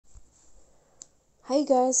Hi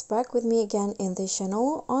guys, back with me again in this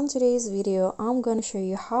channel. On today's video, I'm gonna show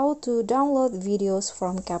you how to download videos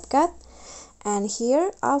from Capcut. And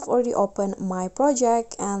here I've already opened my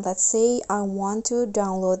project, and let's say I want to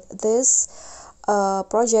download this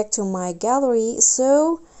project to my gallery.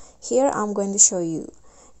 So here I'm going to show you.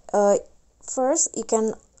 First, you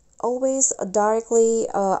can always directly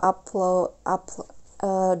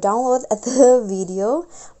download the video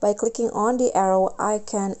by clicking on the arrow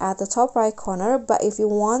icon at the top right corner. But if you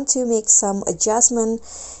want to make some adjustment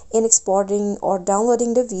in exporting or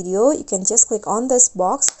downloading the video, you can just click on this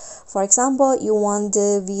box. For example, you want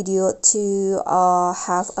the video to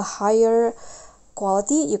have a higher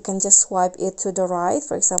quality, you can just swipe it to the right.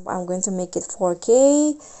 For example, I'm going to make it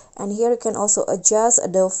 4K, and here you can also adjust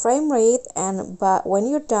the frame rate. But when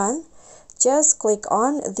you're done, just click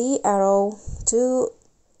on the arrow to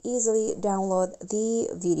easily download the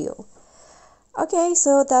video. Okay,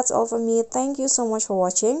 so that's all for me. Thank you so much for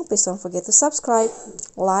watching. Please don't forget to subscribe,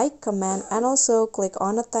 like, comment, and also click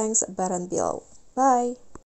on the thanks button below. Bye.